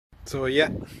So yeah,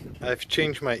 I've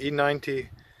changed my E90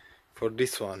 for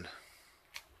this one.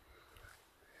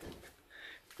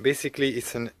 Basically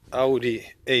it's an Audi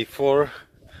A4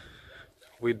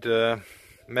 with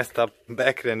messed up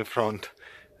back and front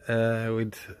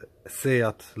with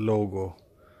Seat logo.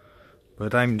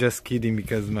 But I'm just kidding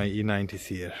because my E90 is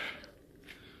here.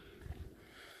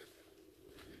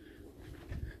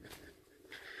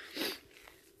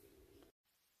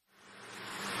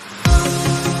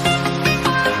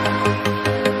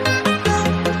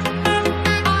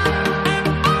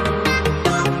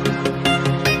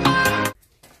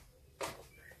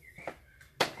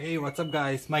 Hey, what's up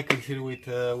guys, Michael here with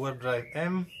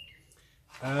WarpDriveM.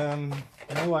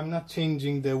 No, I'm not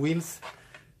changing the wheels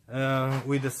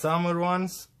with the summer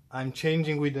ones. I'm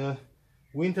changing with the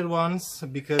winter ones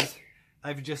because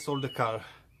I've just sold the car.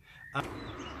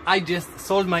 I just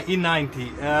sold my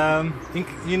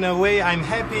E90. In a way I'm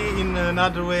happy, in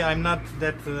another way I'm not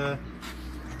that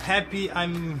happy.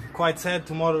 I'm quite sad.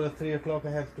 Tomorrow at 3 o'clock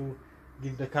I have to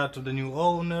give the car to the new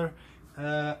owner.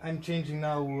 I'm changing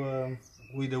now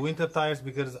with the winter tires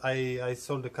because I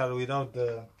sold the car without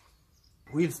the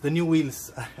wheels, the new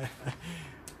wheels.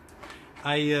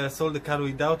 I sold the car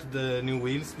without the new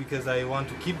wheels because I want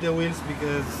to keep the wheels,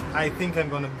 because I think I'm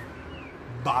gonna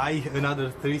buy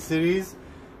another 3 Series.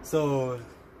 So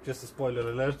just a spoiler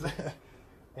alert.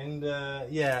 And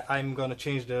yeah, I'm gonna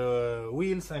change the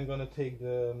wheels. I'm gonna take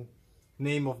the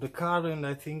name of the car and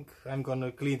I think I'm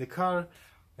gonna clean the car.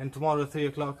 And tomorrow at 3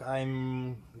 o'clock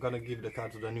I'm gonna give the car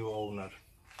to the new owner.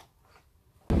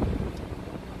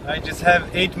 I just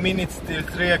have 8 minutes till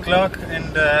 3 o'clock,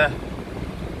 and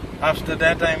after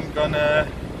that I'm gonna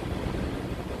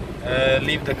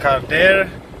leave the car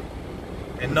there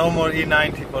and no more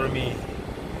E90 for me.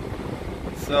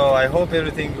 So I hope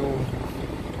everything will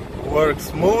work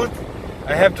smooth.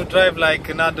 I have to drive like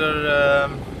another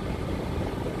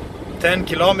 10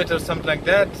 kilometers, something like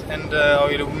that, and I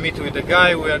will meet with the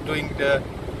guy. We are doing the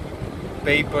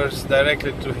papers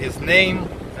directly to his name,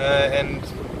 and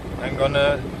I'm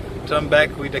gonna turn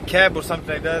back with a cab or something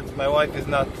like that. My wife is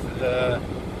not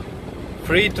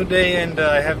free today and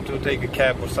I have to take a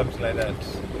cab or something like that.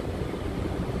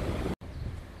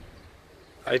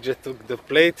 I just took the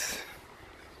plates.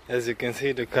 As you can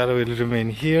see, the car will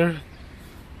remain here.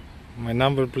 My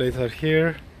number plates are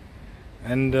here,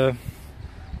 and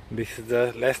this is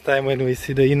the last time when we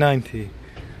see the E90.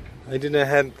 I didn't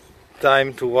have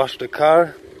time to wash the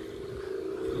car,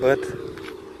 but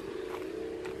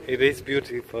it is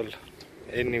beautiful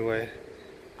anyway.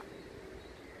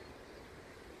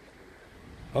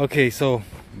 Okay, so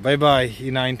bye bye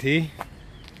E90.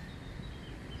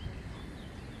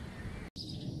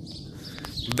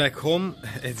 Back home,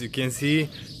 as you can see,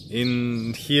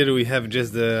 in here we have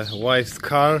just the wife's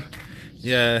car.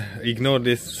 Yeah, ignore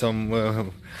this,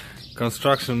 some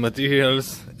construction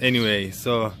materials. Anyway,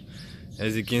 so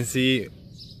as you can see,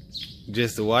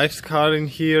 just the wife's car in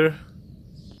here.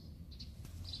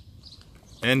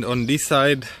 And on this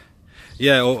side,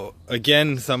 yeah,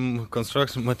 again some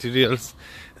construction materials,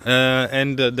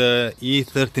 and the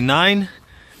E39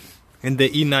 and the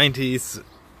E90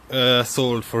 is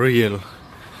sold for real.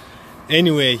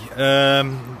 Anyway,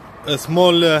 a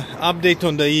small update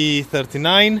on the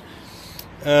E39.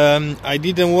 I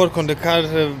didn't work on the car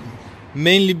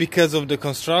mainly because of the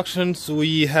constructions.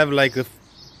 We have like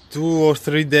 2 or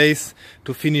 3 days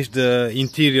to finish the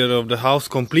interior of the house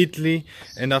completely,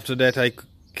 and after that I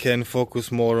can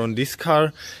focus more on this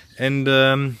car. And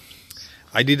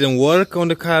I didn't work on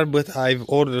the car, but I've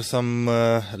ordered some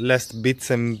last bits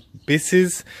and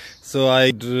pieces. So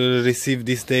I received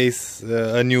these days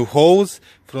a new hose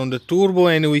from the turbo,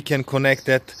 and we can connect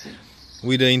that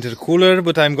with the intercooler,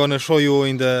 but I'm gonna show you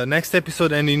in the next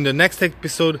episode. And in the next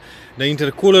episode the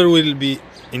intercooler will be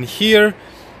in here.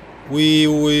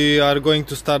 We are going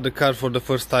to start the car for the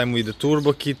first time with the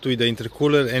turbo kit, with the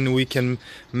intercooler, and we can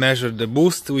measure the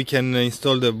boost. We can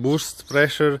install the boost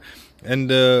pressure and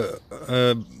the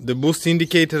boost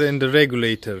indicator and the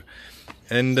regulator.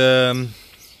 And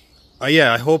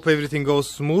yeah, I hope everything goes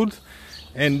smooth.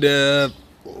 And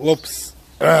whoops.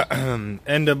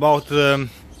 And about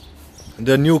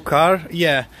the new car,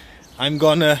 yeah, I'm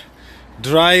gonna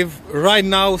drive right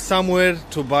now somewhere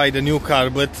to buy the new car,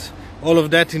 but all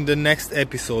of that in the next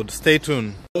episode. Stay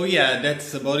tuned. So yeah,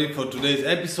 that's about it for today's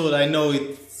episode. I know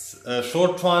it's a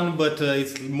short one, but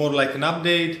it's more like an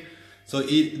update. So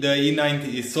the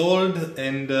E90 is sold,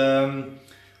 and the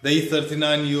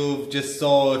E39 you just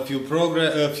saw a few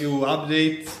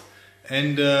updates.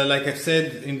 And like I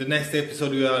said, in the next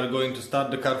episode we are going to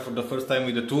start the car for the first time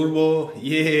with the turbo.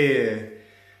 Yeah.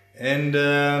 And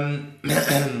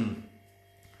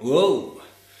Whoa!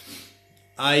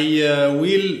 I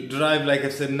will drive, like I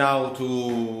said, now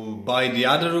to buy the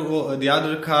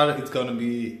other car. It's gonna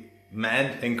be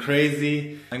mad and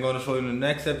crazy. I'm gonna show you in the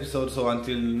next episode. So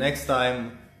until next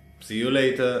time, see you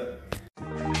later.